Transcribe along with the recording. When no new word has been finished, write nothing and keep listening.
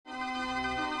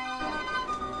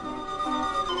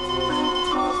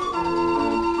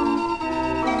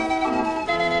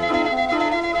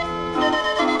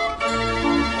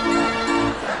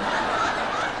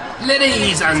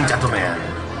Ladies and gentlemen,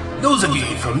 those of you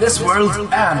from this world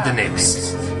and the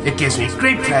next, it gives me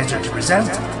great pleasure to present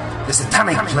the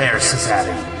Satanic Players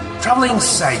Society, travelling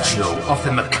sideshow of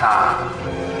the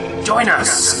Macabre. Join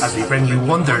us as we bring you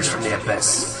wonders from the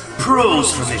abyss,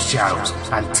 prose from the shadows,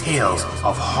 and tales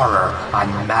of horror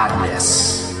and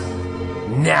madness.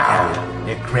 Now,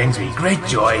 it brings me great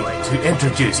joy to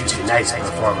introduce tonight's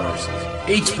performers,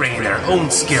 each bringing their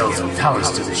own skills and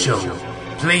talents to the show.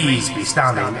 Please be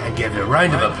standing and give a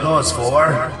round of applause for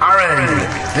Aaron,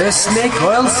 the snake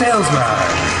oil salesman.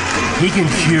 He can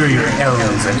cure your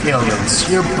ills and ailments,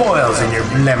 your boils and your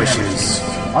blemishes.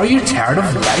 Are you tired of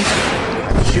life?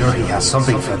 I'm sure he has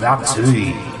something for that too.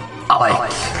 Alec,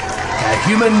 a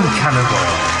human cannibal.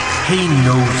 He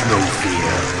knows no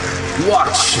fear.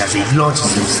 Watch as he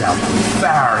launches himself through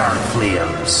fire and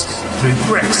flames, through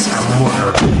bricks and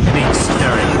mortar, meets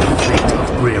stirring the fate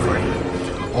of bravery.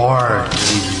 Or,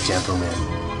 ladies and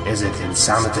gentlemen, is it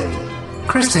insanity?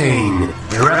 Christine,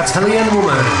 the reptilian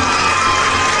woman.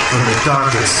 From the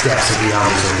darkest depths of the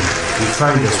Amazon, you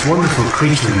find this wonderful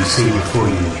creature you see before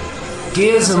you.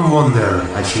 Gaze and wonder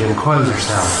as she uncoils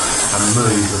herself and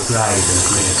moves with pride and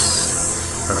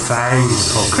grace. Her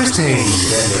fangs call Christine,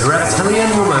 the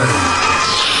reptilian woman.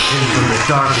 And from the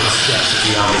darkest depths of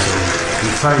the Amazon,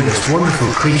 you find this wonderful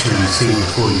creature you see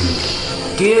before you.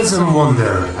 Gaze and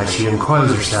wonder as she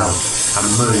uncoils herself and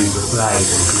moves with pride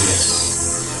and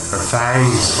grace. Her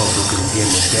fangs also contain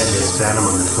the deadliest venom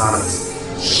on the planet,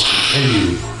 which can kill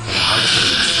you in a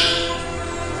heartbeat.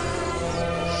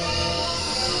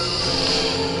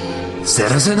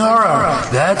 Citizen Horror,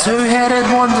 the two-headed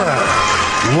wonder.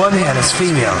 One head is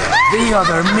female, the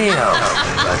other male.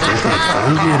 But don't be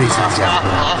fooled, ladies and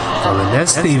gentlemen, for when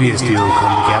this devious duo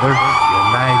come together, your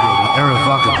mind will be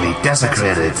irrevocably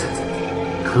desecrated.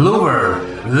 Clover,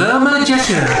 the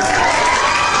magician.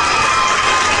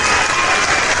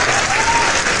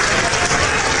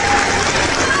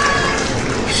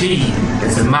 She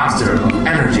is the master of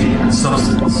energy and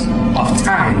substance, of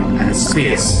time and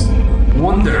space.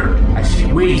 Wonder as she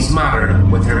weaves matter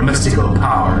with her mystical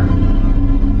power.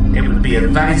 It would be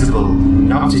advisable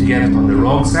not to get on the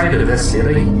wrong side of this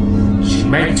lady. She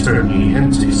might turn you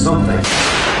into something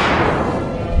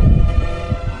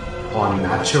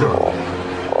unnatural.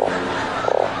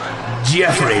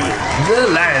 Jeffrey,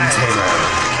 the Lion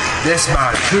Tamer. This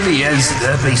man truly is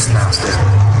the Beastmaster.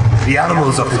 The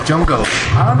animals of the jungle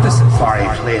and the safari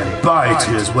plain bow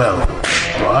to his will.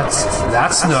 But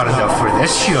that's not enough for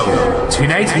this show.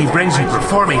 Tonight he brings you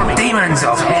performing Demons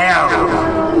of Hell.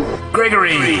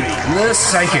 Gregory, the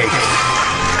Psychic.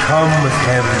 Come with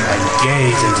him and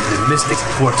gaze into the mystic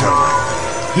portal.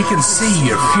 He can see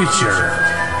your future.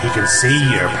 He can see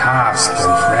your past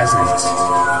and present.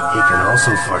 He can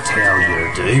also foretell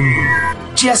your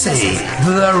doom. Jessie,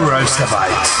 the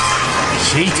Roustabout.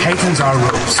 She tightens our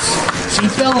ropes. She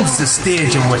builds the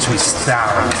stage on which we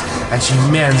stand, and she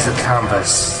mends the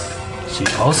canvas. She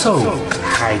also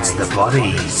hides the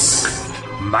bodies.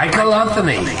 Michael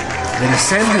Anthony, the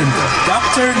descendant of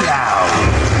Dr. Lau.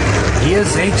 He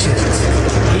is ancient.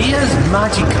 He is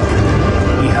magical.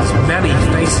 He has many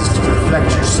faces to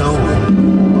reflect your soul.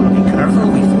 But be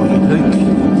careful before you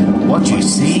look. What you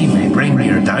see may bring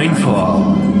your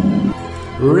downfall.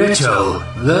 Rachel,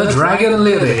 the Dragon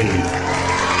Lady.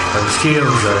 Her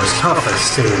scales are as tough as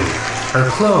steel. Her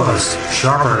claws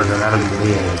sharper than any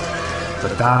blade.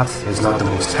 But that is not the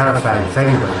most terrifying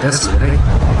thing about this lady.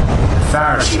 The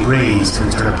fire she breathes can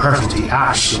turn a person to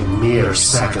ash in mere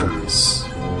seconds.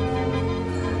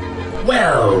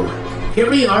 Well, here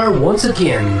we are once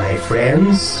again, my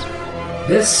friends.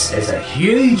 This is a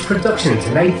huge production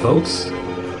tonight, folks.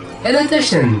 In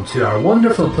addition to our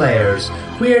wonderful players,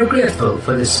 we are grateful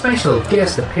for the special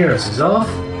guest appearances of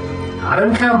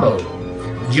Adam Campbell,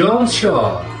 John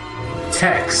Shaw,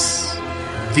 Tex,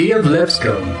 Dave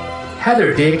Lipscomb,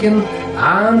 Heather Dakin,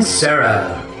 and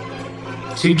Sarah.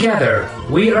 Together,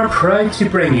 we are proud to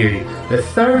bring you the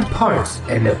third part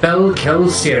in the Bill Kill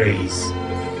series.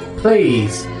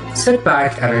 Please sit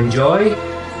back and enjoy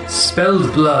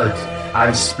Spilled Blood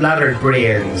and Splattered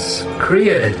Brains,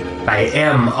 created by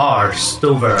M.R.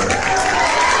 Stover.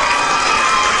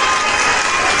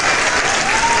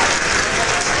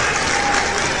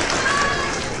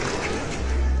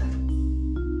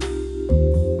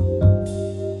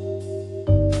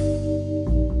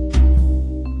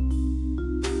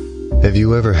 Have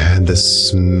you ever had the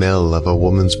smell of a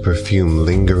woman's perfume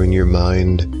linger in your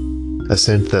mind? A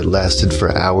scent that lasted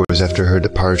for hours after her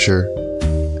departure?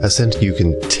 A scent you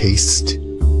can taste?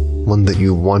 One that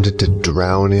you wanted to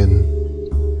drown in?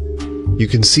 You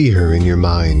can see her in your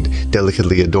mind,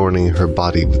 delicately adorning her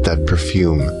body with that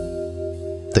perfume.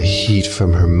 the heat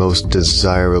from her most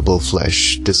desirable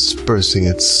flesh dispersing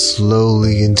it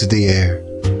slowly into the air.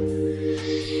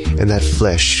 And that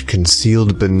flesh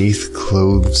concealed beneath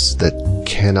clothes that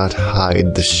cannot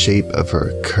hide the shape of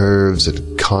her curves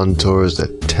and contours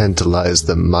that tantalize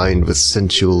the mind with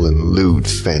sensual and lewd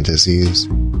fantasies.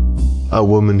 A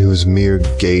woman whose mere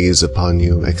gaze upon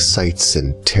you excites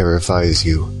and terrifies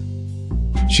you.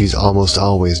 She's almost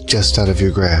always just out of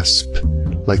your grasp,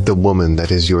 like the woman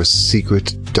that is your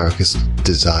secret, darkest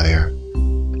desire.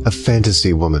 A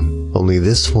fantasy woman, only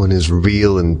this one is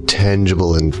real and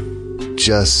tangible and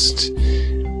just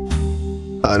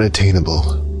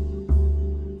unattainable.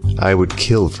 I would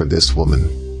kill for this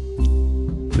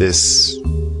woman. This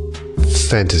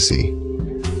fantasy.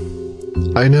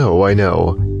 I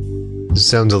know.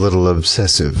 Sounds a little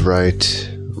obsessive, right?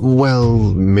 Well,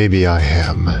 maybe I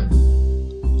am.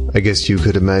 I guess you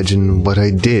could imagine what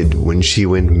I did when she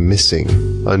went missing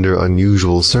under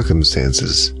unusual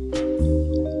circumstances.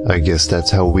 I guess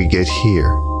that's how we get here.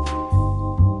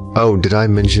 Oh, did I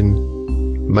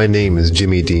mention? My name is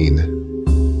Jimmy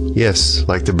Dean. Yes,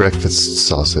 like the breakfast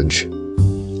sausage.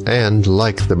 And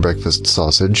like the breakfast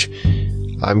sausage,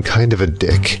 I'm kind of a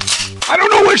dick. I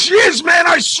don't know where she is, man,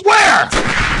 I swear!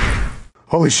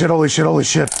 Holy shit. A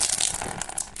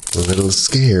little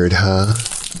scared, huh?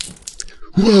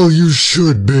 Well, you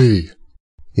should be.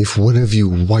 If one of you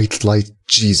white light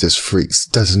Jesus freaks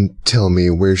doesn't tell me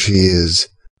where she is,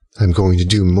 I'm going to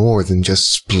do more than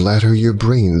just splatter your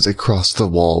brains across the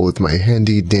wall with my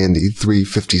handy-dandy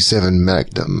 357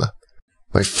 Magnum.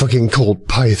 My fucking Colt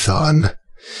Python.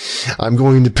 I'm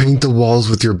going to paint the walls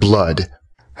with your blood.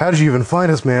 How did you even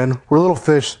find us, man? We're little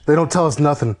fish. They don't tell us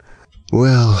nothing.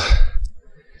 Well,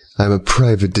 I'm a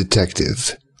private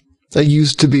detective. I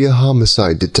used to be a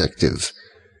homicide detective.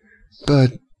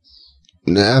 But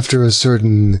after a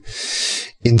certain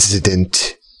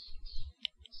incident,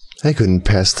 I couldn't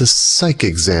pass the psych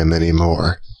exam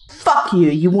anymore. Fuck you,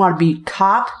 you want to be a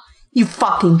cop? You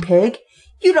fucking pig.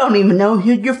 You don't even know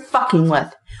who you're fucking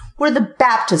with. We're the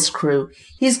Baptist crew.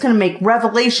 He's gonna make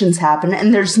revelations happen,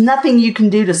 and there's nothing you can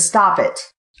do to stop it.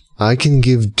 I can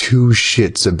give two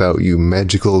shits about you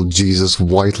magical Jesus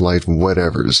white light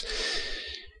whatevers.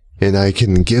 And I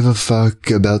can give a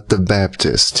fuck about the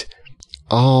Baptist.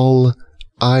 All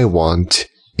I want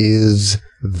is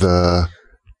the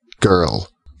girl.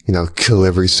 And I'll kill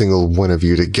every single one of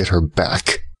you to get her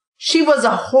back. She was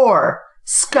a whore,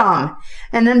 scum,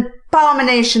 an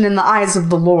abomination in the eyes of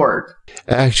the Lord.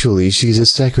 Actually, she's a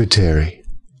secretary.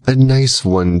 A nice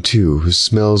one, too, who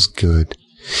smells good.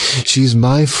 She's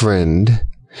my friend,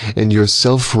 and your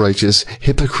self-righteous,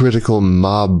 hypocritical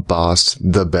mob boss,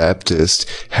 the Baptist,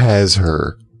 has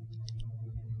her.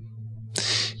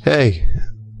 Hey,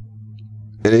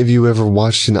 any of you ever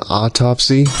watched an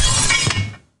autopsy?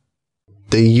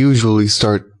 They usually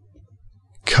start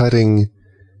cutting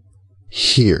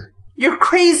here. You're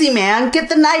crazy, man. Get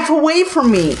the knife away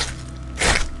from me.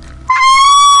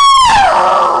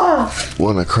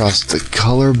 One across the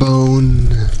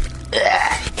collarbone.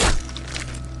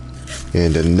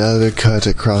 And another cut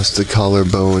across the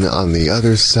collarbone on the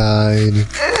other side.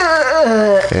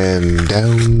 And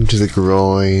down to the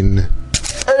groin.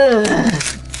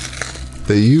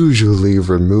 They usually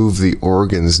remove the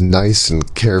organs nice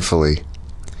and carefully.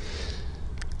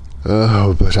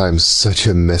 Oh, but I'm such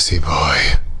a messy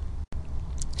boy.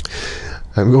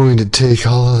 I'm going to take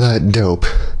all of that dope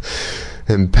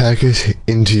and pack it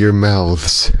into your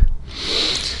mouths.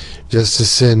 Just to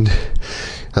send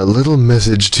a little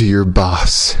message to your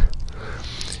boss.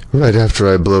 Right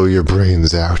after I blow your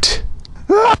brains out.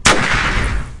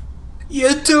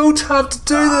 You don't have to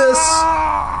do this!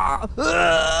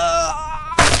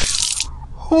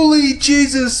 Holy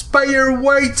Jesus, by your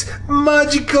white,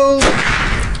 magical...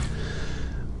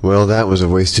 Well, that was a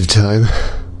waste of time.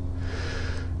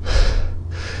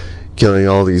 Killing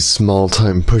all these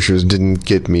small-time pushers didn't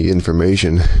get me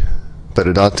information, but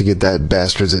it ought to get that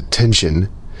bastard's attention.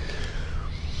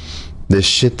 This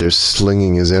shit they're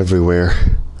slinging is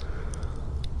everywhere.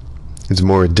 It's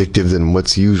more addictive than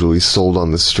what's usually sold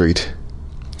on the street.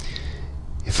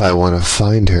 If I want to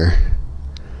find her,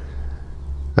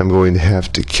 I'm going to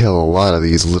have to kill a lot of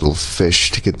these little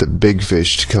fish to get the big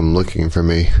fish to come looking for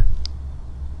me.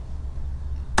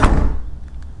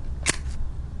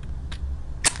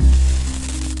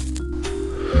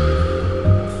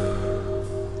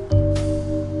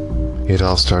 It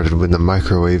all started when the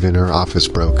microwave in her office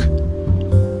broke.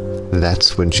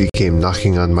 That's when she came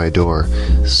knocking on my door,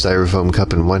 styrofoam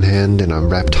cup in one hand and a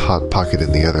wrapped Hot Pocket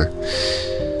in the other.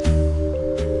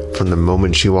 From the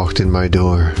moment she walked in my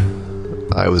door,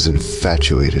 I was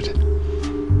infatuated.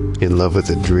 in love with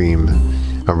a dream,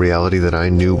 a reality that I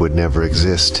knew would never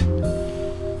exist.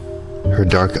 Her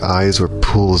dark eyes were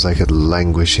pools I could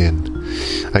languish in.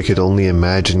 I could only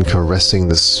imagine caressing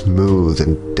the smooth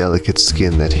and delicate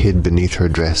skin that hid beneath her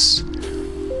dress.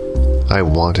 I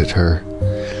wanted her.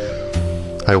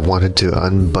 I wanted to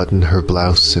unbutton her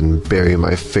blouse and bury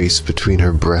my face between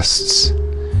her breasts.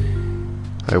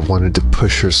 I wanted to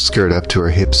push her skirt up to her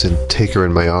hips and take her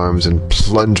in my arms and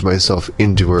plunge myself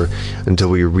into her until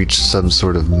we reached some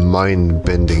sort of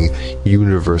mind-bending,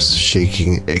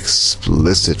 universe-shaking,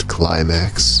 explicit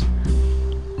climax.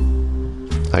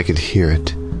 I could hear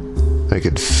it. I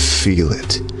could feel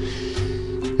it.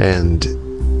 And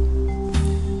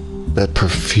that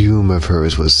perfume of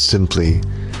hers was simply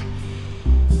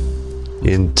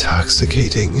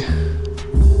intoxicating.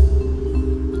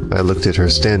 I looked at her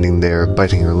standing there,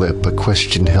 biting her lip, a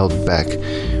question held back,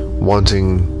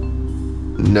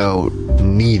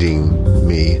 needing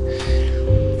me.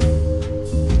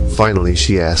 Finally,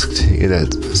 she asked, in a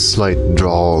slight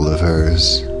drawl of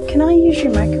hers, "Can I use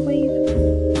your microwave?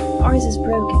 Ours is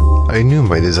broken." I knew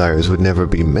my desires would never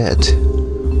be met.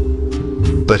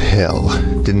 But hell,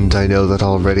 didn't I know that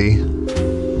already?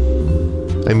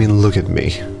 I mean, look at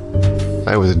me.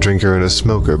 I was a drinker and a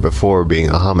smoker before being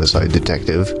a homicide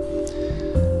detective.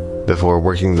 Before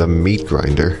working the meat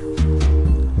grinder.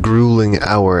 Grueling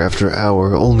hour after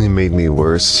hour only made me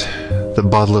worse. The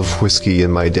bottle of whiskey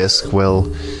in my desk, well,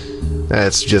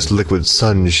 that's just liquid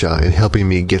sunshine helping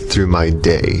me get through my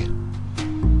day.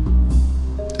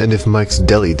 And if Mike's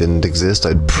Deli didn't exist,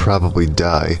 I'd probably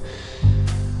die.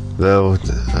 Though,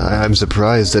 I'm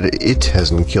surprised that it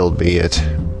hasn't killed me yet.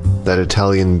 That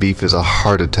Italian beef is a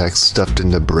heart attack stuffed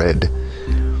into bread.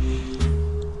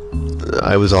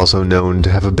 I was also known to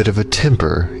have a bit of a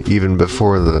temper, even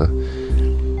before the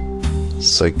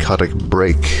psychotic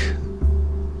break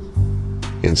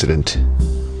incident.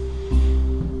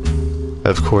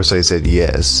 Of course I said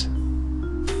yes.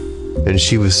 And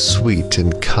she was sweet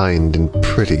and kind and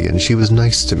pretty, and she was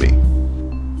nice to me.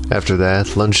 After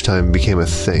that, lunchtime became a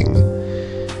thing.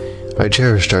 I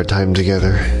cherished our time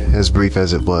together, as brief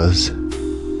as it was.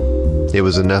 It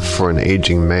was enough for an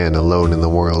aging man alone in the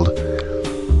world.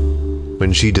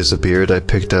 When she disappeared, I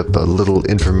picked up a little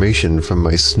information from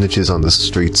my snitches on the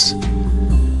streets.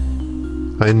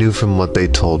 I knew from what they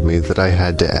told me that I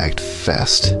had to act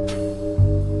fast.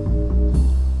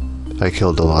 I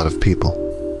killed a lot of people.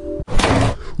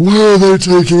 Where are they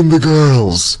taking the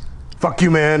girls? Fuck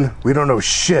you, man. We don't know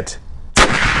shit.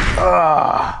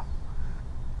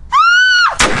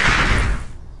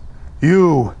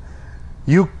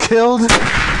 You killed?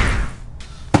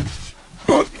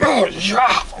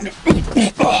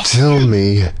 Tell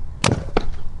me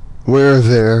where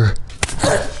they're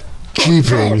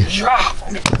keeping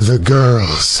the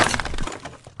girls.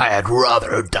 I had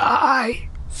rather die.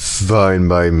 Fine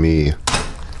by me.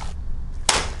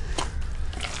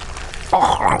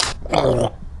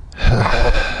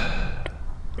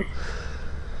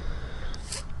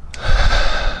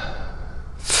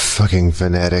 Fucking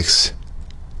fanatics.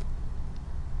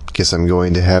 Guess I'm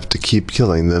going to have to keep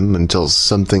killing them until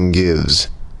something gives.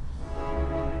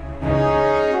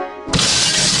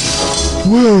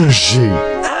 Where is she?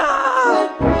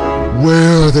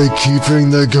 Where are they keeping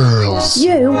the girls?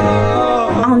 You?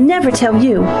 I'll never tell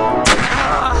you.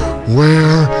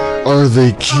 Where are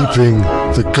they keeping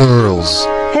the girls?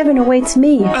 Heaven awaits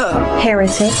me,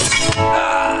 heretic.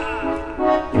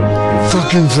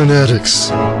 Fucking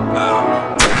fanatics.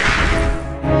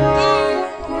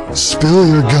 Spill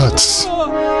your guts,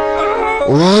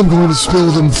 or I'm going to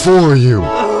spill them for you.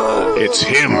 It's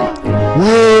him.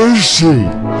 Where is she?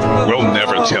 We'll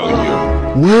never tell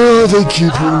you. Where are they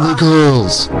keeping the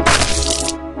girls?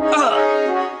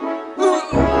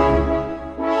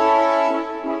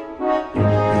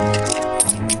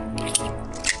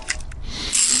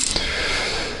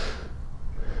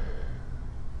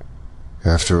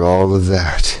 After all of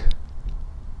that,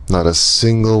 not a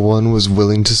single one was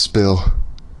willing to spill.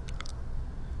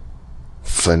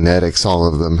 Fanatics, all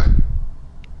of them.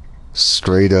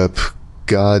 Straight up,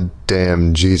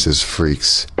 goddamn Jesus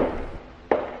freaks.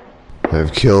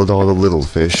 I've killed all the little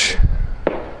fish.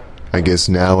 I guess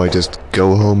now I just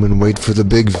go home and wait for the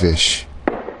big fish.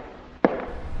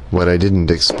 What I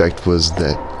didn't expect was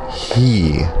that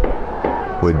he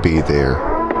would be there,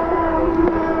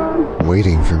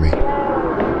 waiting for me.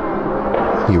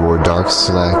 He wore dark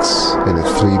slacks and a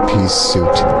three-piece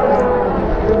suit,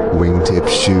 wingtip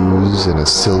shoes and a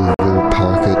silver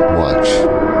pocket watch,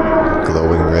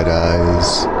 glowing red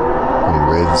eyes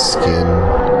and red skin.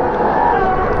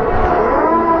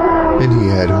 And he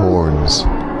had horns.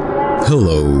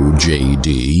 Hello,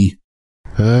 JD.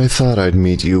 I thought I'd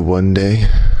meet you one day.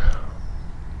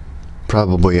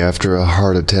 Probably after a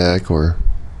heart attack or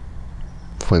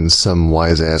when some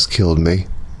wise ass killed me.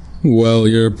 Well,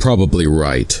 you're probably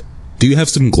right. Do you have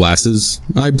some glasses?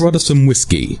 I brought us some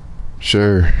whiskey.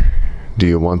 Sure. Do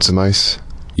you want some ice?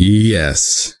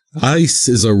 Yes. Ice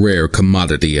is a rare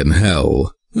commodity in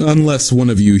hell. Unless one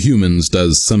of you humans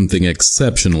does something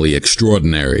exceptionally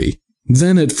extraordinary.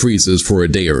 Then it freezes for a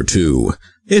day or two.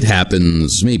 It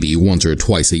happens maybe once or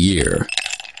twice a year.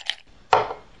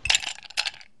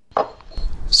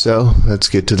 So, let's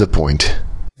get to the point.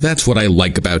 That's what I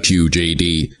like about you,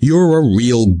 JD. You're a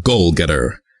real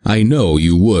goal-getter. I know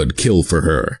you would kill for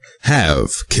her.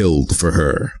 Have killed for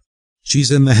her.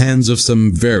 She's in the hands of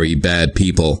some very bad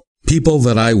people. People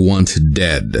that I want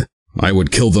dead. I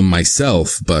would kill them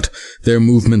myself, but their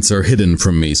movements are hidden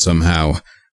from me somehow.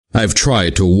 I've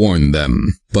tried to warn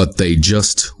them, but they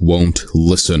just won't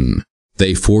listen.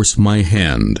 They force my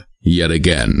hand yet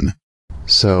again.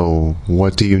 So,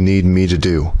 what do you need me to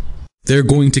do? They're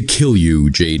going to kill you,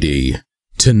 JD.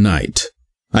 Tonight.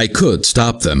 I could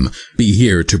stop them, be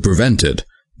here to prevent it,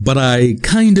 but I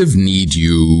kind of need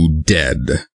you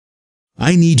dead.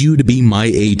 I need you to be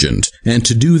my agent, and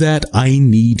to do that, I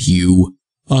need you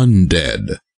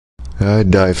undead.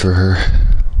 I'd die for her.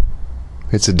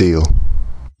 It's a deal.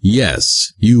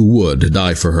 Yes, you would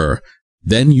die for her.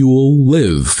 Then you'll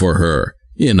live for her,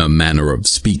 in a manner of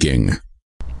speaking.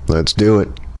 Let's do it.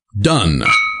 Done.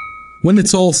 When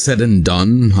it's all said and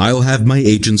done, I'll have my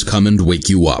agents come and wake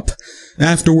you up.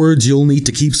 Afterwards, you'll need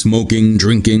to keep smoking,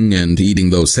 drinking, and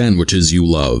eating those sandwiches you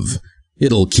love.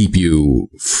 It'll keep you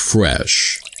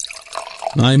fresh.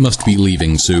 I must be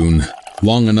leaving soon.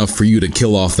 Long enough for you to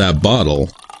kill off that bottle.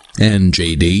 And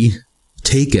JD,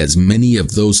 take as many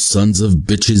of those sons of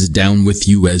bitches down with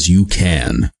you as you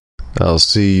can. I'll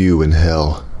see you in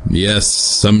hell. Yes,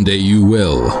 someday you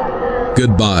will.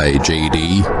 Goodbye,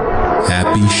 JD.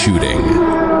 Happy shooting.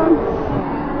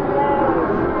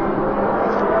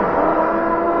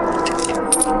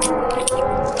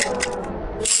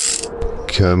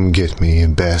 Come get me,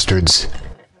 bastards.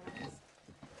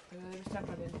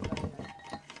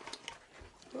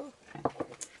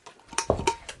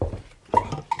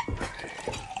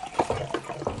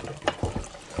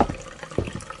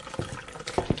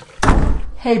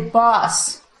 Hey,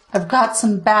 boss. I've got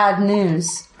some bad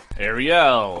news.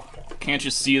 Ariel, can't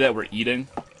you see that we're eating?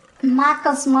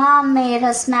 Michael's mom made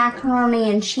us macaroni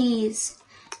and cheese.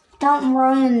 Don't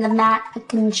ruin the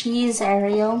mac and cheese,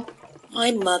 Ariel.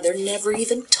 My mother never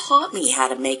even taught me how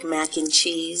to make mac and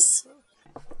cheese.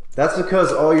 That's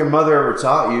because all your mother ever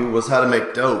taught you was how to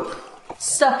make dope.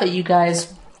 Stuff it, you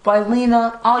guys.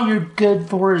 Wylena, all you're good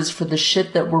for is for the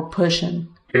shit that we're pushing.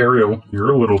 Ariel,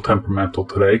 you're a little temperamental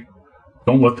today.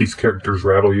 Don't let these characters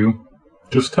rattle you.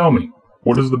 Just tell me,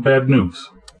 what is the bad news?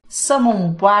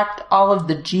 Someone whacked all of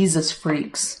the Jesus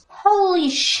freaks. Holy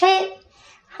shit!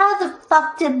 How the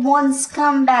fuck did one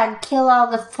scumbag kill all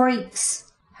the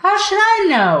freaks? How should I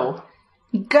know?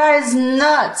 You guy's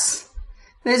nuts.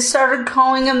 They started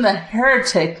calling him the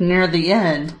heretic near the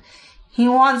end. He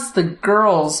wants the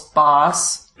girls,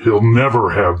 boss. He'll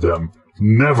never have them.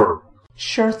 Never.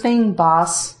 Sure thing,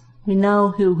 boss. We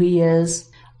know who he is,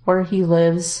 where he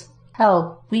lives.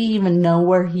 Hell, we even know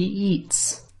where he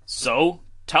eats. So?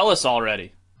 Tell us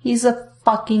already. He's a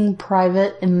fucking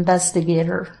private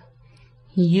investigator.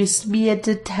 He used to be a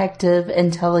detective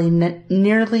until he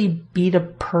nearly beat a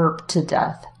perp to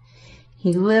death.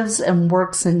 He lives and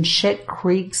works in shit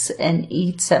creeks and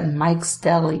eats at Mike's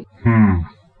Deli.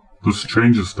 This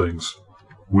changes things.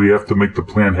 We have to make the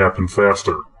plan happen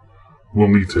faster. We'll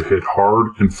need to hit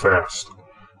hard and fast.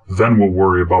 Then we'll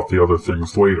worry about the other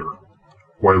things later.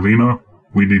 Wylena,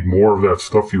 we need more of that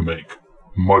stuff you make.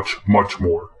 Much, much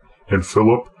more. And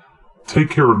Philip,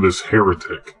 take care of this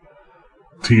heretic.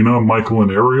 Tina, Michael,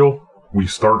 and Ariel, we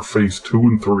start phase 2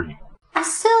 and 3. I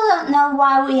still don't know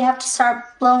why we have to start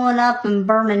blowing up and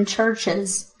burning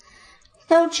churches.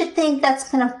 Don't you think that's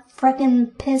gonna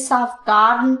frickin' piss off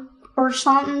God or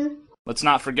something? Let's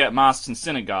not forget mosques and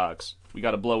synagogues. We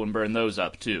gotta blow and burn those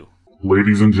up, too.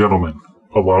 Ladies and gentlemen,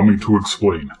 allow me to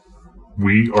explain.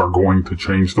 We are going to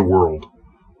change the world,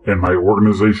 and my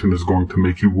organization is going to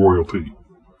make you royalty.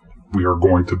 We are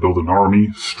going to build an army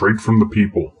straight from the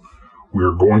people. We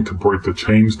are going to break the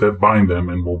chains that bind them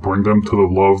and will bring them to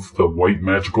the love, the white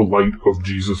magical light of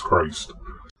Jesus Christ.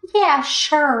 Yeah,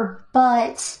 sure,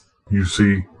 but... You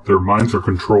see, their minds are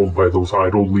controlled by those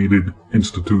idol-leaded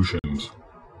institutions.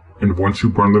 And once you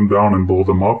burn them down and blow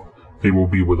them up, they will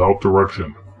be without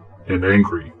direction and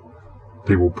angry.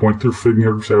 They will point their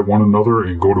fingers at one another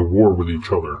and go to war with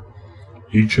each other.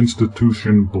 each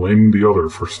institution blaming the other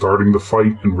for starting the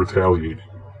fight and retaliating.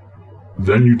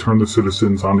 Then you turn the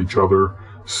citizens on each other,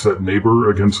 set neighbor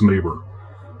against neighbor,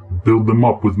 build them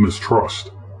up with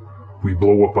mistrust. We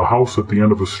blow up a house at the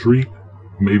end of a street,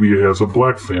 maybe it has a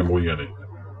black family in it,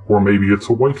 or maybe it's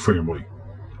a white family.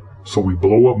 So we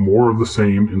blow up more of the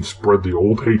same and spread the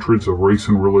old hatreds of race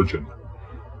and religion.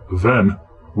 Then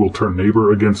we'll turn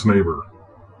neighbor against neighbor.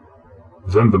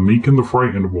 Then the meek and the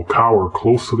frightened will cower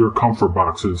close to their comfort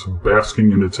boxes,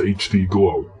 basking in its HD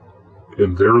glow.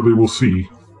 And there they will see,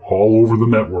 all over the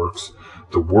networks,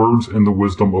 the words and the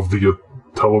wisdom of the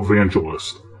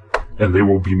televangelist. And they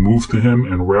will be moved to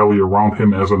him and rally around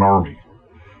him as an army.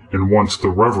 And once the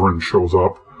Reverend shows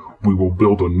up, we will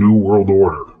build a new world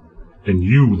order. And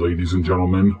you, ladies and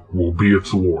gentlemen, will be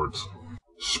its lords.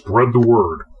 Spread the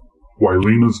word.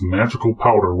 Wylena's magical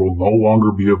powder will no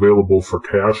longer be available for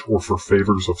cash or for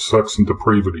favors of sex and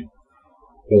depravity.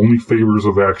 Only favors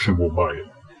of action will buy it,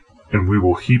 and we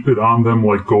will heap it on them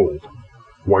like gold.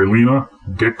 Wylena,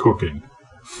 get cooking.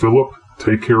 Philip,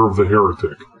 take care of the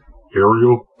heretic.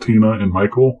 Ariel, Tina, and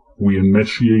Michael, we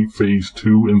initiate phase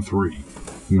 2 and 3.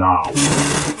 Now.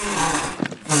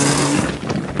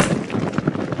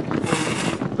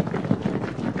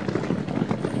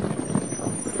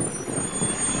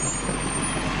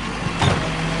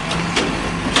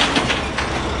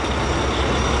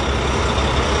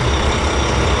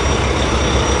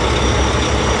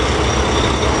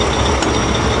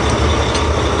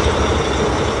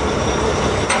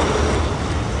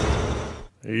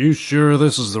 Are you sure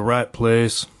this is the right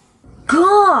place?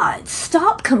 God,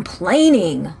 stop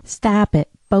complaining. Stop it,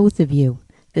 both of you.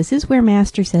 This is where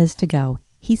Master says to go.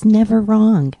 He's never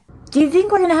wrong. Do you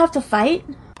think we're gonna have to fight?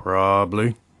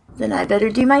 Probably. Then I better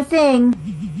do my thing.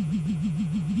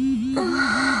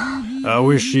 I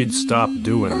wish she'd stop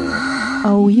doing that.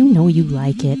 Oh, you know you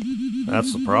like it.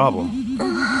 That's the problem.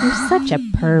 You're such a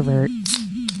pervert.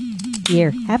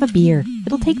 Here, have a beer.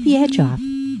 It'll take the edge off.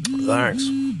 Thanks.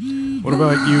 What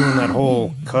about you and that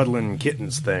whole cuddling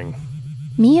kittens thing?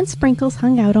 Me and Sprinkles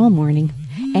hung out all morning,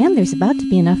 and there's about to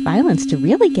be enough violence to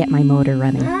really get my motor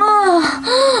running.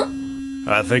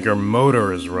 I think her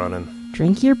motor is running.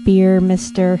 Drink your beer,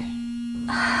 mister.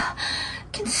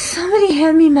 Can somebody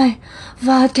hand me my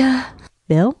vodka?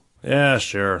 Bill? Yeah,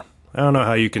 sure. I don't know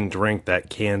how you can drink that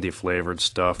candy-flavored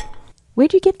stuff.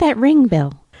 Where'd you get that ring,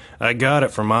 Bill? I got it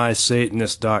from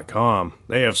iSatanist.com.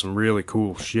 They have some really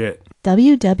cool shit.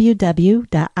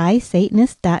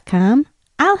 www.isatanist.com?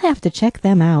 I'll have to check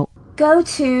them out. Go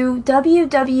to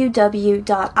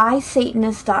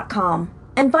www.isatanist.com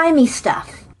and buy me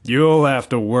stuff. You'll have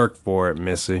to work for it,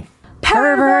 Missy.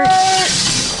 Pervert!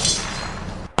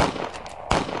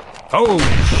 Holy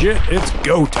shit, it's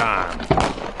go time!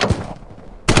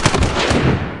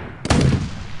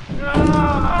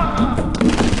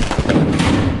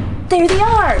 There they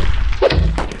are!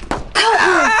 Cut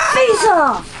your face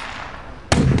off!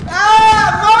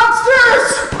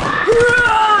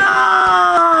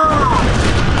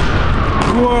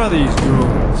 Who are these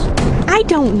ghouls? I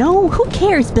don't know. Who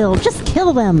cares, Bill? Just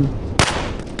kill them.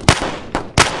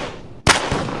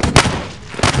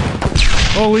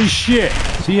 Holy shit!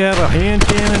 Does he have a hand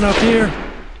cannon up here?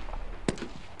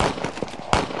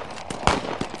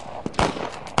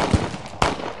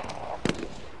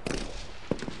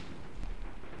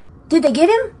 Did they get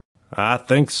him? I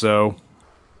think so.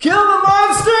 Kill the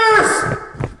monsters!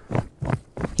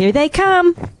 Here they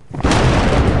come.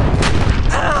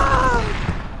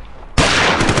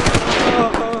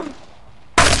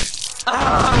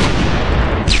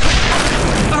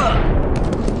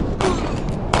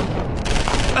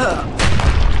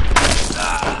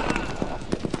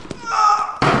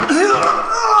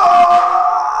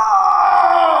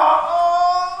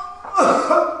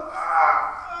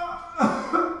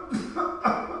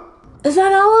 Is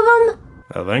that all of them?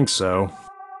 I think so.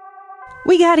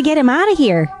 We gotta get him out of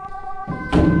here.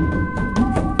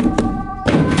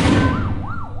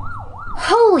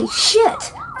 Holy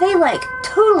shit! They,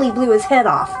 totally blew his head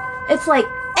off. It's,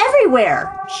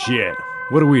 everywhere! Shit.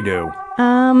 What do we do?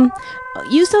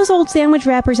 Use those old sandwich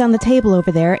wrappers on the table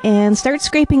over there and start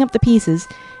scraping up the pieces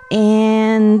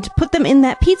and put them in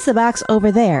that pizza box over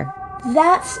there.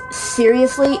 That's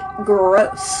seriously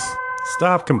gross.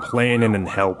 Stop complaining and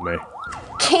help me.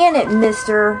 Can it,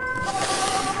 mister?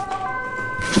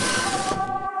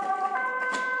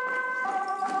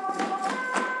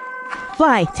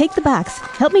 Fly, take the box.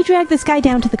 Help me drag this guy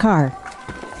down to the car.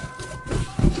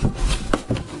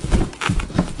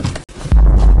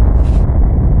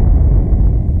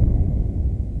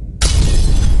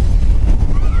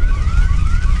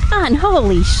 On,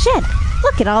 holy shit!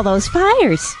 Look at all those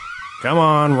fires! Come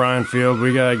on, Reinfield,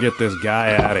 we gotta get this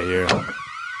guy out of here.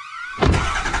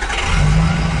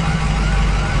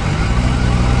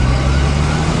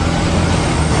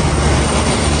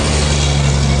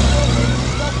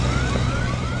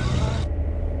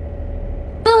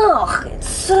 Ugh, it's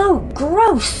so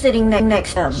gross sitting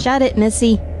next to him. Shut it,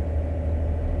 Missy.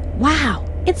 Wow,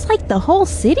 it's like the whole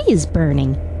city is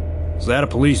burning. Is that a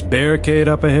police barricade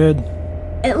up ahead?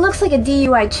 It looks like a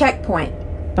DUI checkpoint.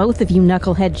 Both of you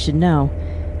knuckleheads should know.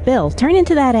 Bill, turn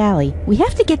into that alley. We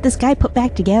have to get this guy put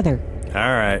back together.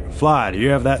 Alright, Fly, do you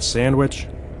have that sandwich?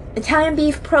 Italian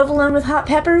beef provolone with hot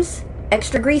peppers,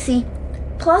 extra greasy.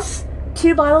 Plus,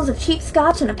 2 bottles of cheap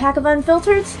scotch and a pack of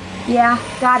unfiltereds? Yeah,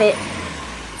 got it.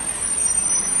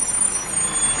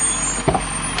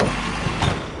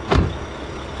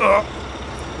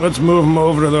 Let's move him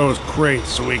over to those crates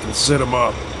so we can sit him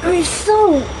up. They're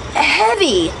so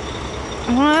heavy.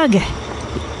 Ugh,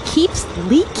 it keeps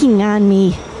leaking on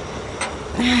me.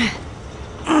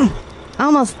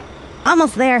 Almost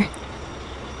there.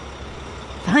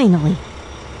 Finally.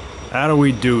 How do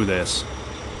we do this?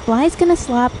 Fly's gonna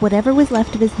slop whatever was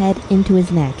left of his head into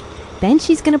his neck. Then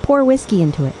she's gonna pour whiskey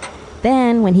into it.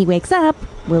 Then, when he wakes up,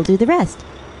 we'll do the rest.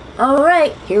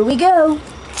 Alright, here we go.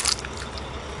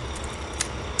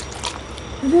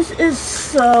 This is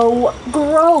so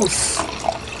gross.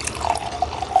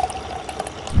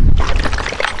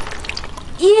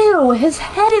 Ew, his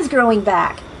head is growing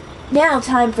back. Now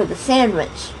time for the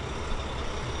sandwich.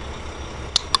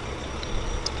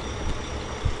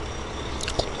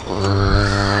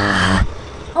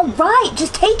 Alright,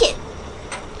 just take it.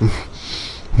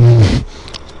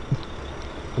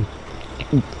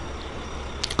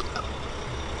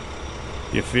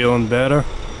 You feeling better?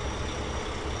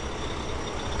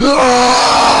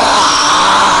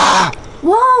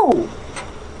 Whoa!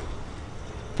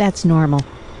 That's normal.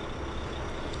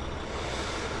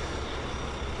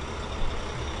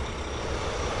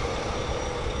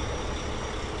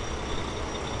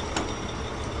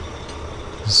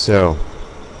 So,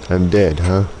 I'm dead,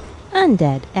 huh?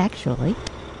 Undead, actually.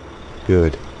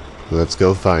 Good. Let's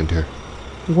go find her.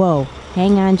 Whoa,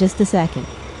 hang on just a second.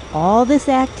 All this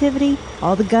activity,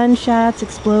 all the gunshots,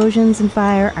 explosions, and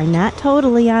fire are not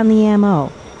totally on the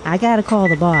MO. I gotta call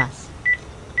the boss.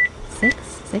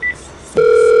 666.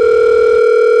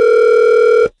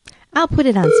 I'll put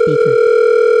it on speaker.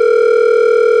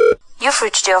 You've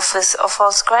reached the office of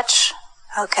All Scratch.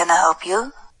 How can I help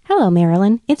you? Hello,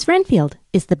 Marilyn. It's Renfield.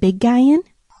 Is the big guy in?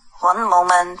 One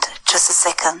moment, just a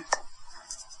second.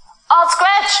 Old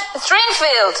Scratch, it's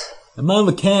Renfield. I'm on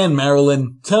the can,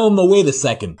 Marilyn. Tell him to wait a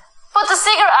second. Put the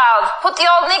cigar out. Put the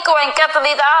old Nico and get the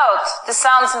lead out. This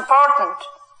sounds important.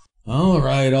 All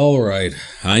right.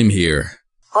 I'm here.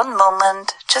 One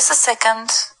moment, just a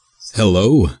second.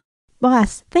 Hello?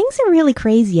 Boss, things are really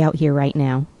crazy out here right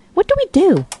now. What do we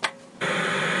do?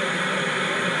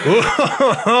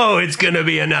 Oh, it's gonna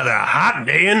be another hot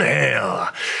day in hell.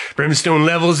 Brimstone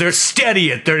levels are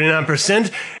steady at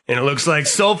 39%, and it looks like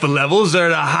sulfur levels are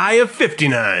at a high of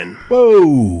 59.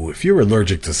 Whoa! If you're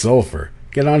allergic to sulfur,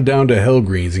 get on down to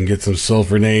Hellgreens and get some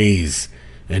sulfurnase.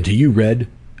 And to you, Red,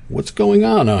 what's going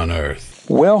on Earth?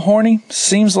 Well, Horny,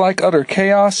 seems like utter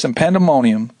chaos and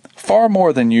pandemonium. Far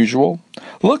more than usual.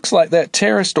 Looks like that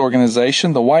terrorist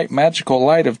organization, the White Magical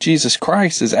Light of Jesus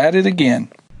Christ, is at it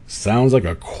again. Sounds like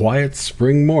a quiet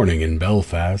spring morning in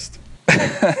Belfast.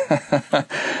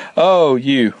 Oh,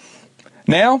 you.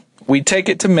 Now, we take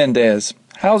it to Mendez.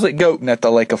 How's it goating at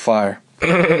the Lake of Fire?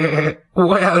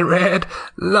 Well, Red,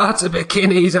 lots of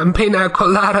bikinis and pina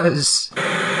coladas.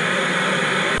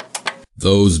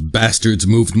 Those bastards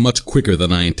moved much quicker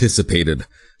than I anticipated.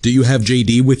 Do you have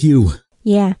JD with you?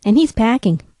 Yeah, and he's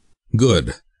packing.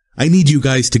 Good. I need you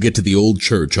guys to get to the old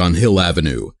church on Hill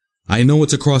Avenue. I know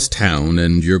it's across town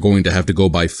and you're going to have to go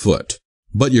by foot,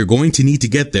 but you're going to need to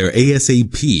get there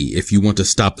ASAP if you want to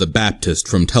stop the Baptist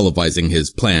from televising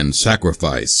his planned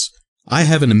sacrifice. I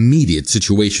have an immediate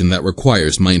situation that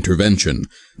requires my intervention,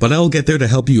 but I'll get there to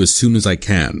help you as soon as I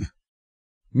can.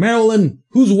 Marilyn,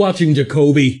 who's watching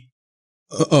Jacoby?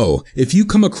 If you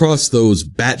come across those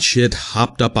batshit,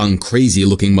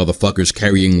 hopped-up-on-crazy-looking motherfuckers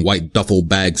carrying white duffel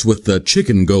bags with the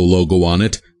Chicken Go logo on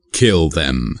it, kill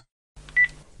them.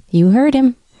 You heard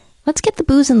him. Let's get the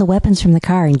booze and the weapons from the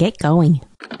car and get going.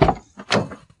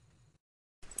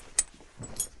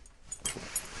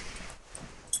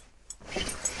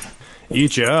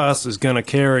 Each of us is gonna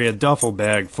carry a duffel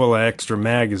bag full of extra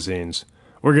magazines.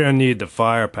 We're gonna need the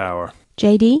firepower.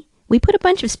 JD, we put a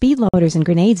bunch of speed loaders and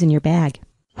grenades in your bag.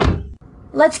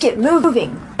 Let's get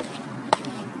moving.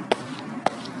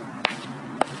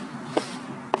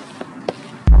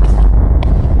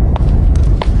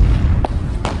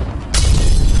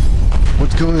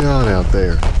 on out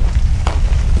there?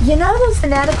 You know those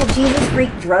fanatical Jesus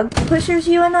freak drug pushers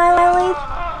you and I lead?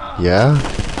 Yeah?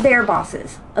 They're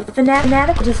bosses of a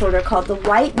fanatical disorder called the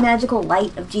White Magical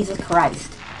Light of Jesus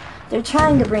Christ. They're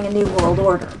trying to bring a new world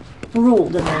order,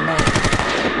 ruled in their name.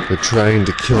 They're trying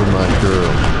to kill my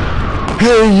girl.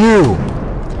 Hey, you!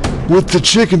 With the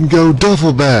chicken go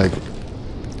duffel bag.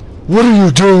 What are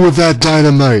you doing with that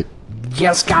dynamite?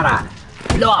 Just gotta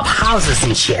blow up houses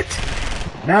and shit.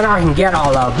 Then I can get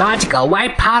all the magical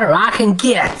white powder I can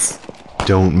get.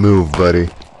 Don't move, buddy.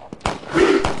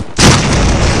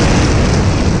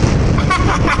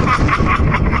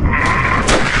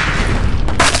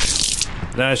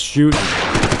 Nice shooting.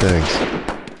 Thanks.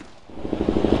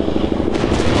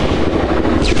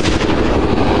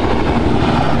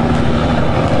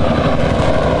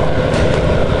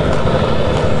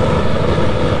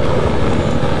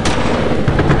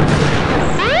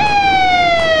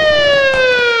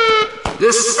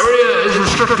 This area is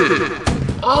restricted.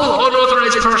 All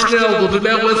unauthorized personnel will be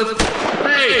met with,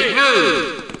 "Hey,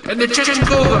 you! And the chicken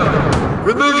cobra!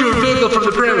 Remove your vehicle from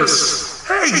the premise!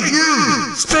 Hey,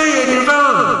 you! Stay in your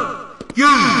van!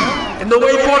 You! In the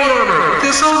white body armor! The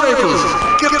assault rifles!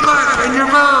 Get back in your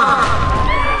van!"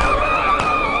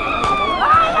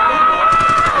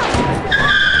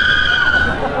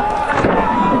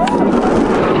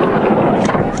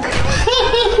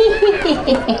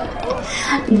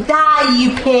 Die, you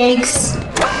pigs!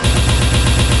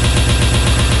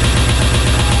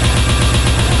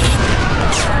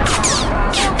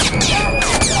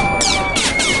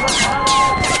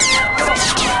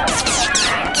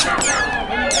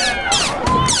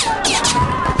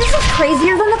 This is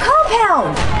crazier than the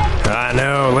compound! I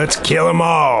know, let's kill them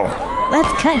all.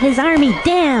 Let's cut his army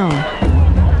down.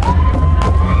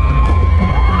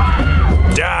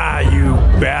 Die, you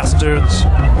bastards.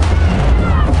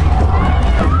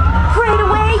 Right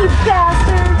away, you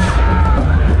bastards!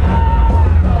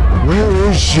 Where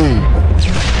is she?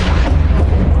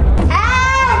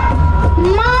 Ah!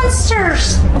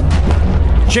 Monsters!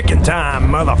 Chicken time,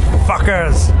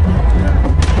 motherfuckers.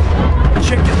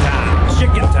 Chicken time,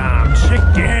 chicken time,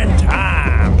 chicken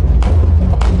time.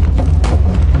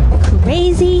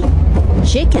 Crazy,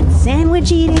 chicken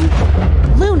sandwich eating,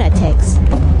 lunatics.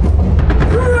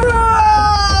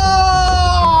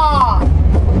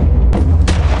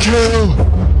 Kill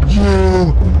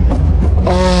you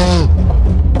all.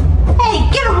 Hey,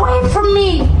 get away from me!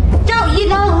 Don't you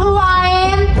know who I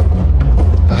am?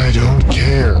 I don't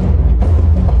care.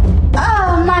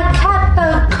 Oh, my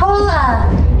capo-cola!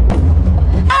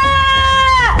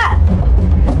 Ah!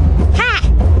 Ha!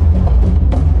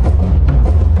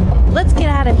 Let's get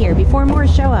out of here before more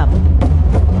show up.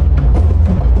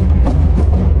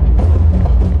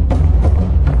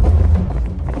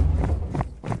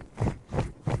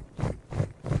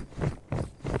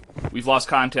 We've lost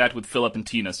contact with Philip and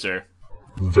Tina, sir.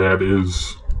 That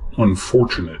is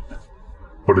unfortunate,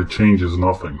 but it changes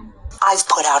nothing. I've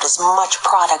put out as much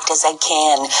product as I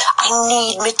can. I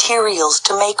need materials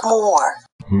to make more.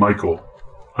 Michael,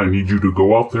 I need you to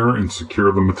go out there and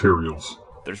secure the materials.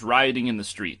 There's rioting in the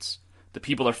streets. The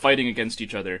people are fighting against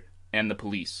each other and the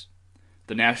police.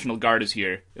 The National Guard is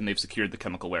here, and they've secured the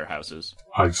chemical warehouses.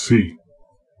 I see.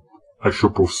 I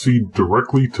shall proceed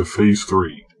directly to Phase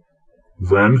 3.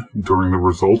 Then, during the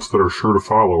results that are sure to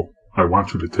follow, I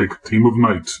want you to take a team of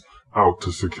knights out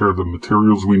to secure the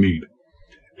materials we need.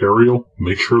 Ariel,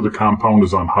 make sure the compound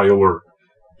is on high alert.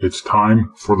 It's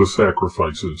time for the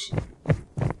sacrifices.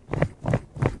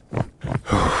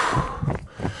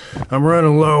 I'm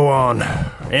running low on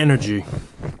energy.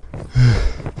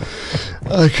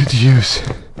 I could use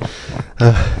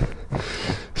a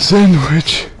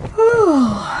sandwich.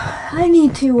 I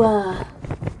need to,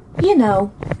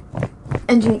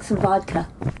 and drink some vodka.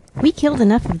 We killed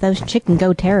enough of those chicken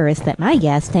go terrorists that my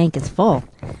gas tank is full.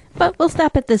 But we'll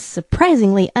stop at this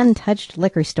surprisingly untouched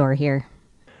liquor store here.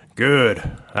 Good.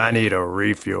 I need a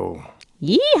refuel.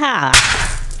 Yeehaw!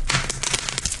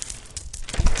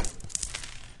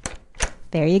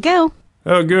 There you go.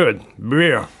 Oh, good.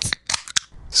 Beer.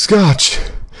 Scotch.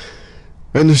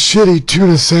 And a shitty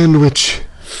tuna sandwich.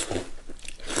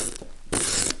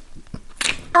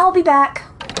 I'll be back.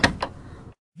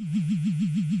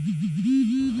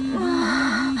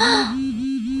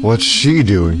 What's she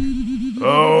doing?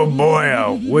 Oh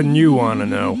boy, wouldn't you want to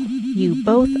know? You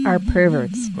both are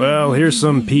perverts. Well, here's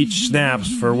some peach snaps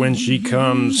for when she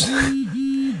comes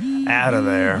out of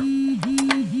there.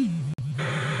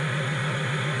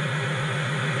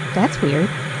 That's weird.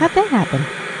 How'd that happen?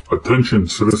 Attention,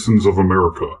 citizens of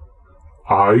America.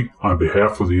 I, on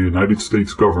behalf of the United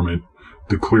States government,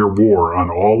 declare war on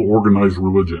all organized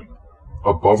religion.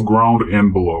 above ground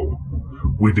and below.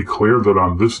 We declare that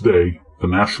on this day, the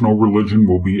national religion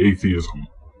will be atheism.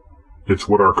 It's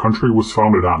what our country was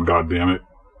founded on, goddammit.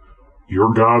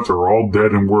 Your gods are all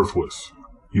dead and worthless.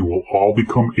 You will all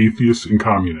become atheists and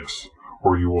communists,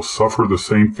 or you will suffer the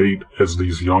same fate as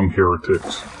these young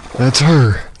heretics. That's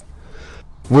her.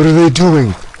 What are they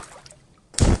doing?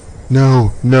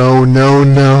 No, no, no,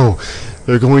 no.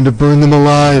 They're going to burn them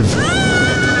alive.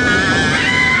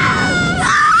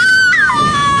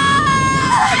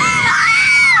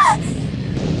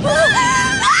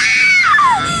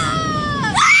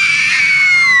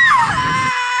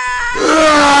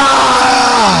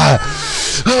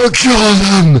 I'll kill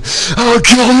them! I'll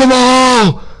kill them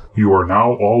all! You are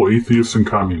now all atheists and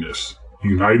communists,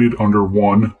 united under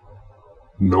one,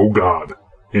 no God,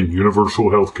 and universal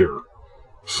health care.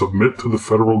 Submit to the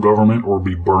federal government or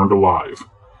be burned alive.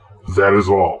 That is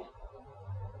all.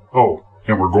 Oh,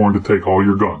 and we're going to take all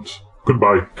your guns.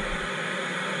 Goodbye.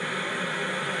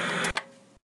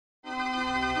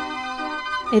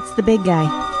 It's the big guy.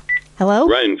 Hello?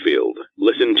 Renfield,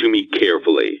 listen to me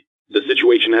carefully. The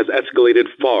situation has escalated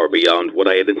far beyond what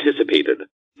I had anticipated.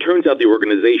 Turns out the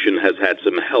organization has had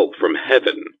some help from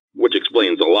heaven, which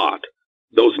explains a lot.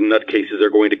 Those nutcases are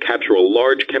going to capture a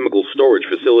large chemical storage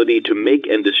facility to make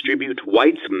and distribute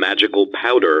White's magical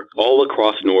powder all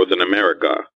across Northern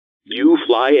America. You,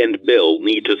 Fly, and Bill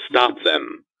need to stop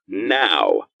them.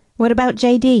 Now. What about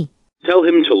JD? Tell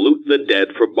him to loot the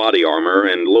dead for body armor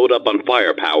and load up on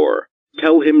firepower.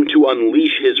 Tell him to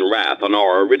unleash his wrath on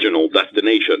our original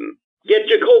destination. Get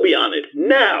Jacoby on it,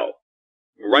 now!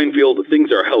 Renfield,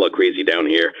 things are hella crazy down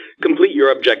here. Complete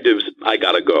your objectives, I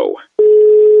gotta go.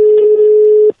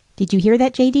 Did you hear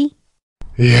that, JD?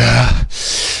 Yeah,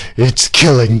 it's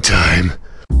killing time.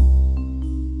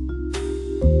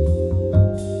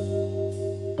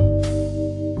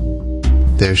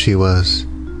 There she was.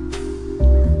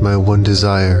 My one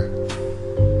desire.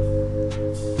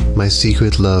 My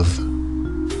secret love.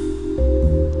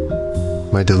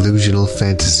 My delusional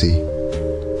fantasy.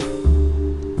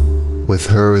 With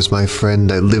her as my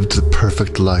friend, I lived the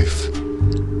perfect life.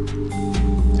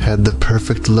 Had the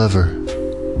perfect lover.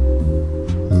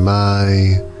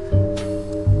 My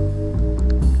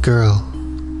girl.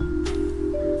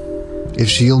 If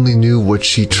she only knew what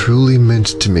she truly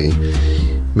meant to me,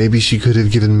 maybe she could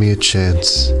have given me a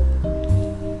chance.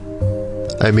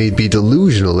 I may be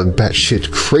delusional and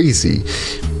batshit crazy,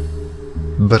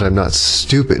 but I'm not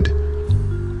stupid.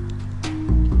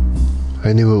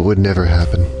 I knew it would never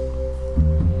happen.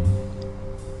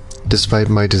 Despite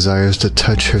my desires to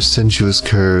touch her sensuous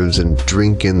curves and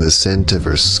drink in the scent of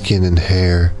her skin and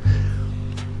hair,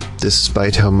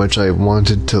 despite how much I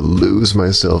wanted to lose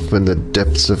myself in the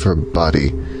depths of her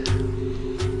body,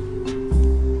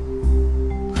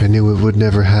 I knew it would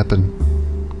never happen.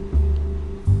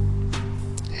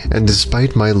 And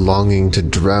despite my longing to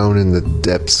drown in the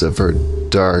depths of her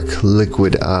dark,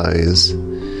 liquid eyes,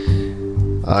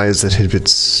 eyes that had been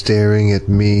staring at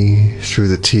me through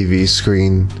the TV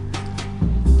screen,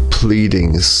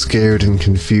 pleading, scared and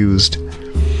confused,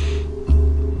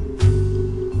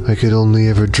 I could only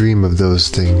ever dream of those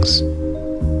things,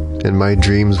 and my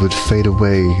dreams would fade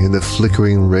away in the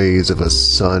flickering rays of a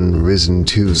sun risen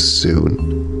too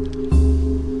soon.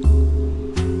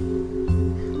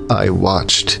 I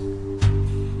watched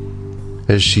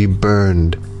as she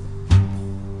burned.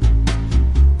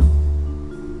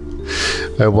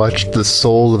 I watched the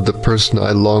soul of the person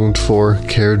I longed for,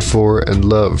 cared for, and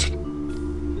loved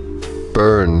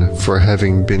burn for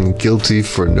having been guilty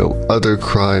for no other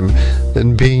crime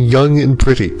than being young and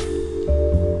pretty.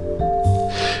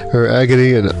 Her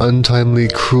agony and untimely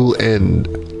cruel end.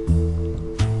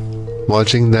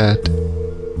 Watching that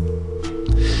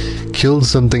killed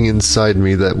something inside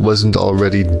me that wasn't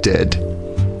already dead.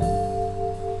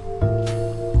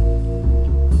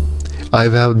 I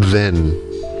vowed then,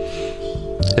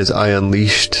 as I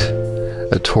unleashed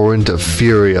a torrent of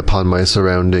fury upon my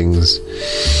surroundings,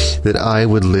 that I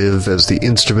would live as the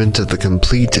instrument of the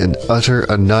complete and utter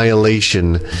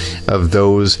annihilation of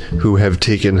those who have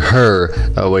taken her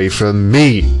away from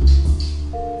me.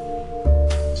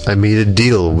 I made a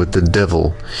deal with the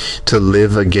devil to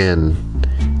live again,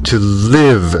 to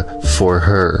live for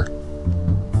her.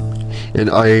 And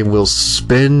I will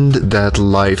spend that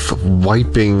life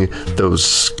wiping those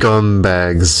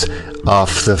scumbags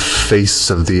off the face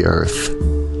of the earth.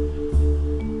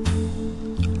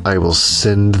 I will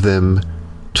send them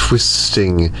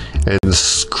twisting and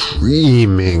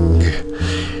screaming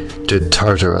to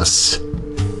Tartarus.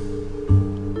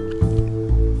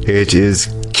 It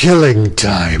is killing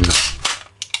time.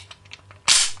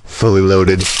 Fully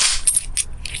loaded.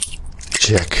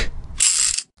 Check.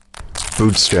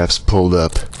 Bootstraps pulled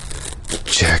up.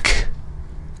 Check.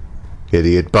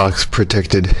 Idiot box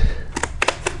protected.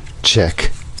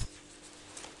 Check.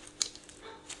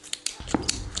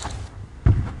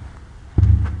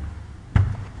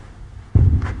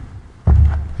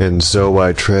 And so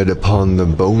I tread upon the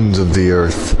bones of the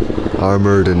earth,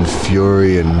 armored in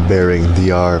fury and bearing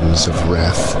the arms of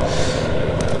wrath.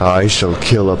 I shall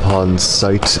kill upon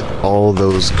sight all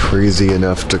those crazy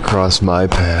enough to cross my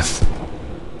path.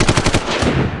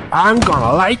 I'm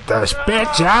gonna light this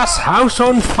bitch-ass house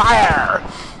on fire!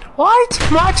 White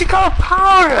magical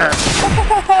powder!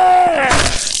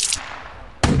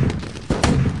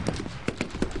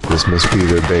 This must be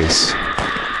their base.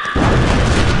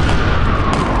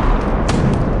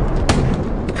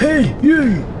 Hey,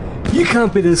 you! You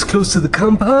can't be this close to the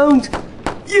compound!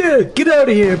 Yeah, get out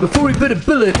of here before we put a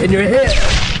bullet in your head!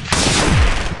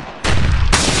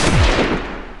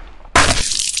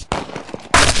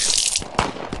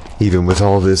 Even with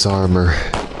all this armor,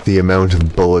 the amount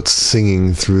of bullets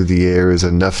singing through the air is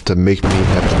enough to make me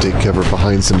have to take cover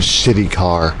behind some shitty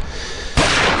car.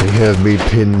 They have me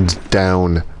pinned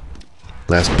down.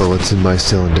 Last bullets in my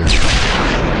cylinder.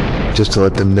 Just to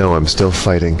let them know I'm still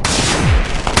fighting.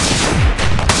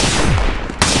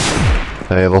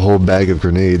 I have a whole bag of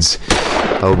grenades.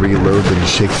 I'll reload and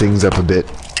shake things up a bit.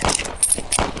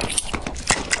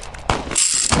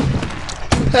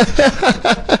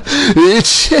 Eat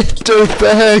shit,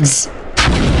 dirtbags!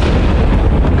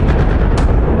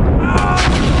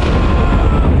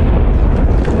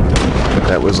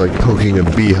 That was like poking a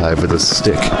beehive with a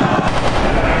stick.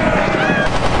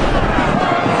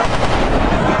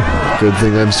 Good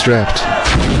thing I'm strapped.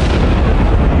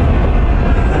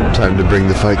 Time to bring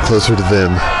the fight closer to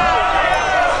them.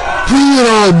 Bring it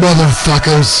on,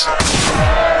 motherfuckers!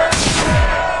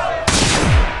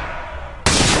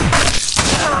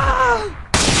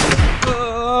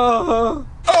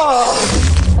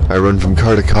 I run from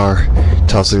car to car,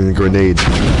 tossing the grenade,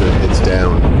 their heads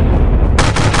down.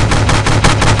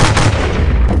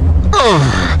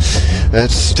 That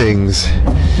stings,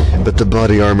 but the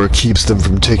body armor keeps them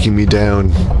from taking me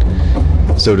down.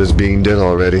 So does being dead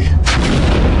already.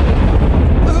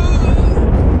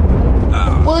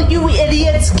 Will you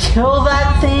idiots kill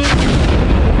that thing?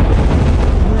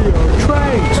 We are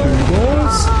trying to,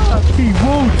 boss. He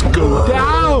won't go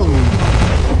down.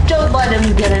 Don't let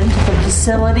him get into the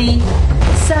facility.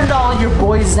 Send all your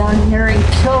boys down here and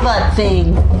kill that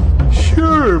thing.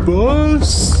 Sure,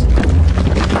 boss.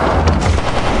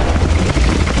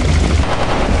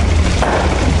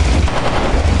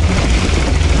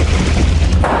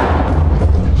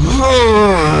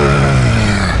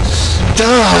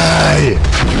 Die!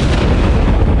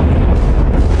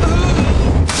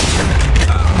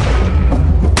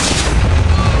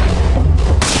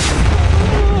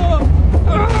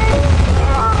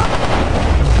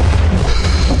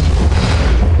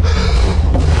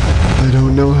 I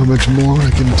don't know how much more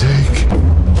I can take.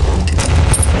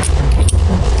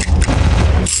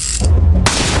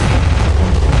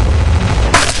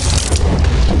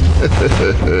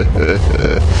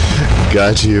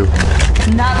 Got you.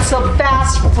 Not so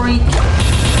fast, freak.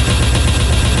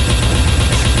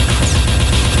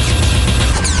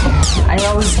 I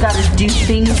always gotta do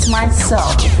things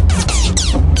myself.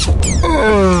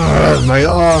 My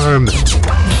arm!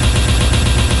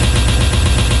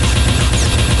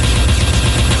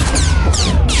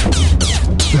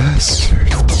 Bastard.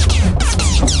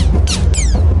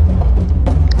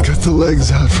 Got the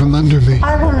legs out from under me.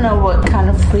 I don't know what kind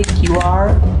of freak you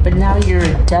are, but now you're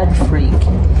a dead freak.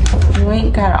 You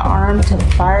ain't got an arm to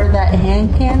fire that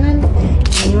hand cannon,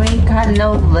 and you ain't got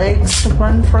no legs to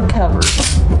run for cover.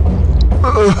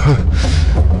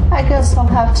 I guess I'll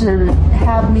have to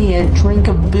have me a drink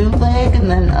of bootleg and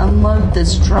then unload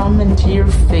this drum into your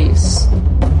face.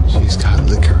 She's got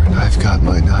liquor and I've got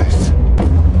my knife.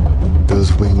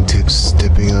 Those wingtips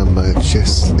dipping on my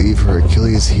chest leave her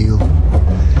Achilles heel.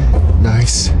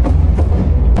 Nice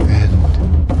and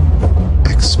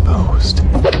exposed.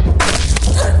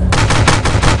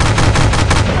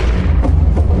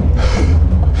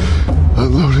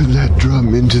 Unloaded that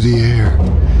drum into the air.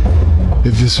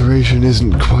 Evisceration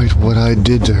isn't quite what I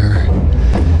did to her,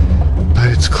 but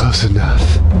it's close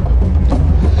enough.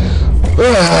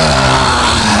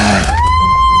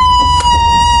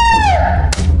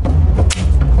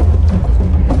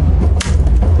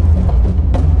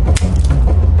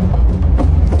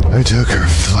 I took her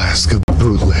flask of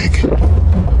bootleg.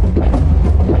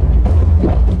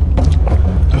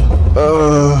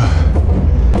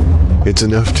 It's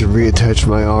enough to reattach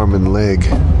my arm and leg.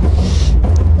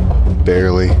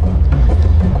 Barely.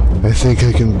 I think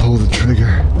I can pull the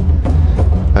trigger.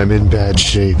 I'm in bad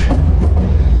shape.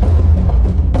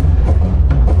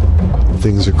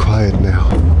 Things are quiet now.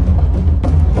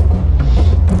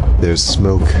 There's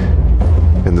smoke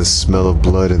and the smell of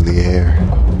blood in the air.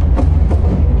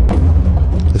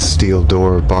 A steel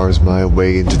door bars my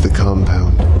way into the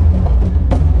compound.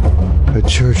 A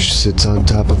church sits on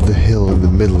top of the hill in the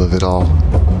middle of it all.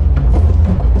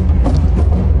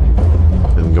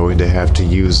 I'm going to have to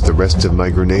use the rest of my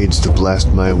grenades to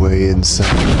blast my way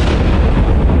inside.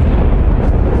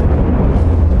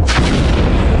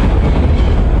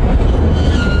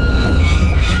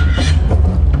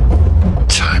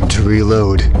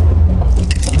 Reload.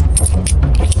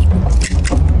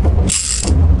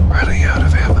 Running out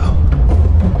of ammo.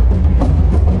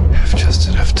 Have just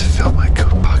enough to fill my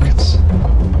coat pockets.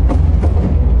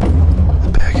 The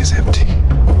bag is empty.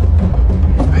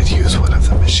 I'd use one of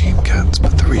the machine guns,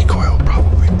 but the recoil will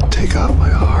probably take off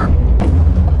my arm.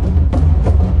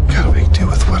 Gotta make do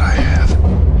with what I have.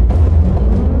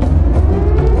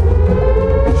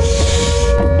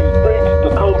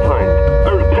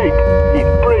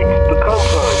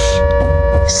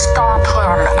 Stop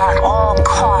him at all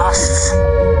costs.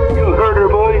 You heard her,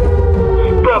 boy?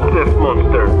 Stop this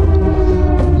monster.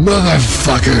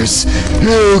 Motherfuckers!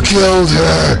 Who killed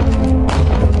her?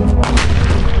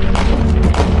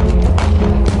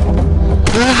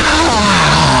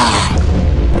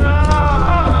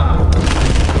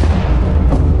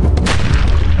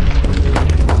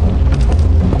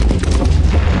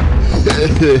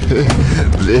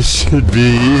 This should be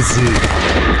easy.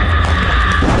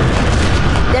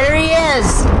 There he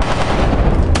is!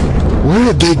 Where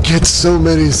did they get so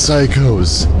many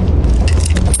psychos?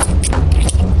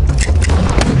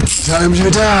 Time to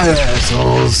die,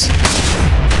 assholes!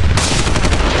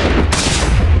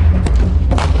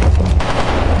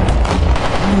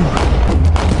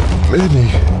 Many.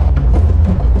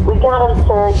 We got him,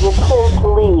 sir. You're cleared to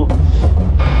leave.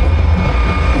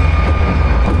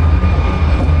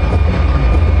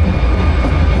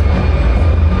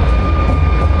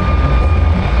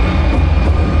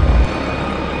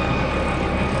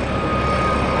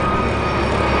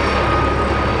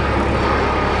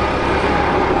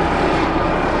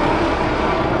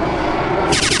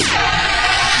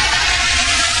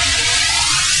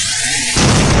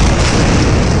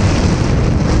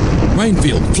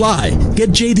 Reinfield, fly! Get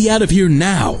JD out of here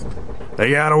now! They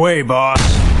got away, boss.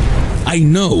 I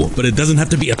know, but it doesn't have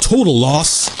to be a total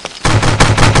loss.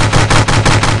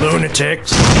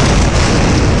 Lunatics.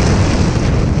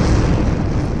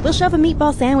 We'll shove a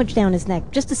meatball sandwich down his neck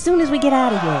just as soon as we get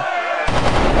out of here.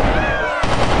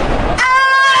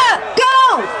 Ah!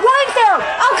 Go! Reinfeld!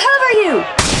 I'll cover you!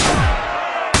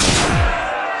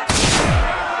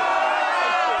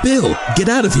 Bill, get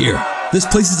out of here! This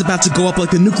place is about to go up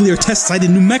like a nuclear test site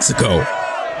in New Mexico.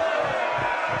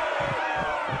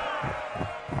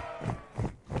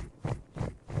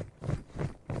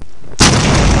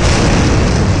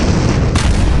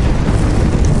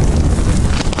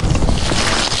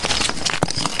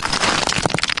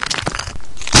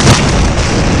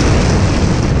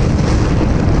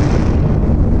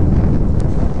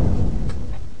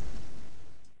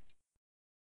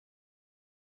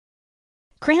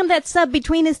 Cram that sub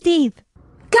between his teeth.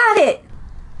 Got it!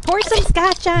 Pour some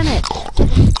scotch on it.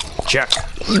 Check.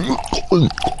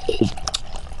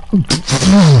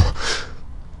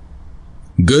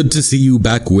 Good to see you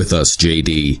back with us,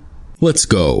 JD. Let's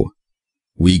go.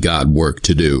 We got work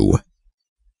to do.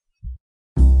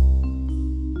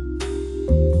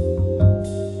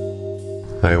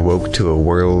 I awoke to a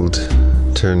world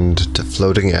turned to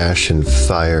floating ash and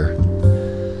fire.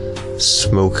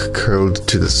 Smoke curled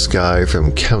to the sky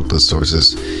from countless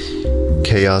sources.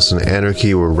 Chaos and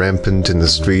anarchy were rampant in the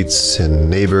streets, and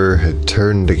neighbor had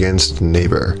turned against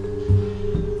neighbor.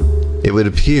 It would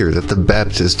appear that the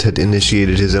Baptist had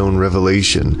initiated his own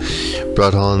revelation,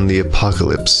 brought on the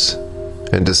apocalypse,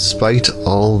 and despite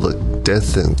all the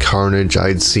death and carnage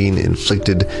I'd seen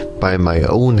inflicted by my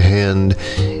own hand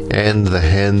and the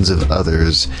hands of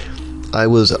others, I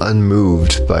was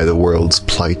unmoved by the world's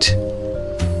plight,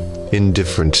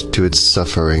 indifferent to its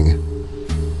suffering.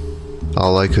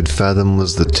 All I could fathom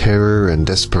was the terror and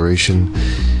desperation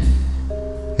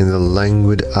in the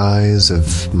languid eyes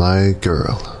of my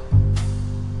girl.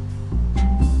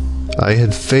 I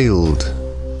had failed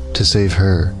to save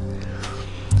her,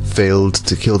 failed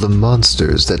to kill the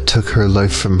monsters that took her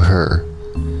life from her,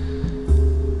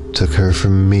 took her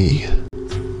from me.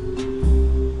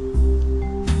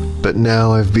 But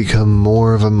now I've become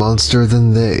more of a monster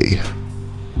than they.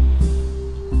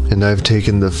 And I've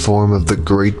taken the form of the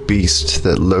great beast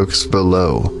that lurks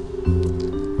below.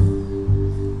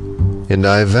 and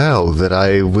I vow that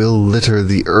I will litter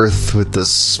the earth with the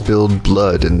spilled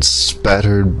blood and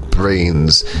spattered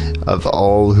brains of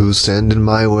all who stand in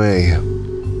my way.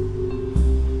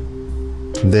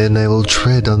 Then I will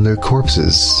tread on their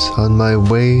corpses on my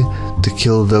way to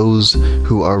kill those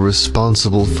who are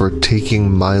responsible for taking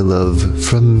my love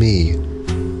from me.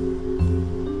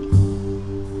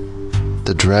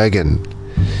 The dragon,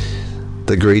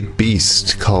 the great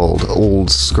beast called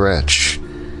Old Scratch,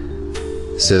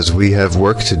 says we have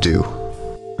work to do.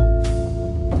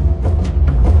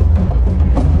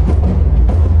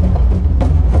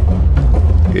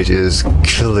 It is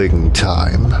killing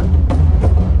time.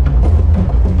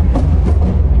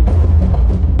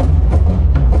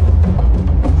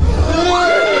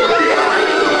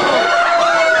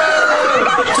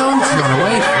 Don't run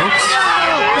away, folks.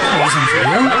 It wasn't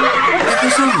real. It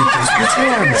was only just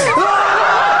pretend.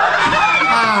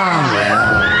 Ah,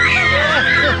 well.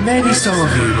 Maybe some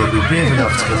of you will be brave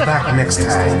enough to come back next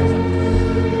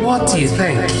time. What do you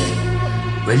think?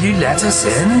 Will you let us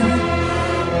in?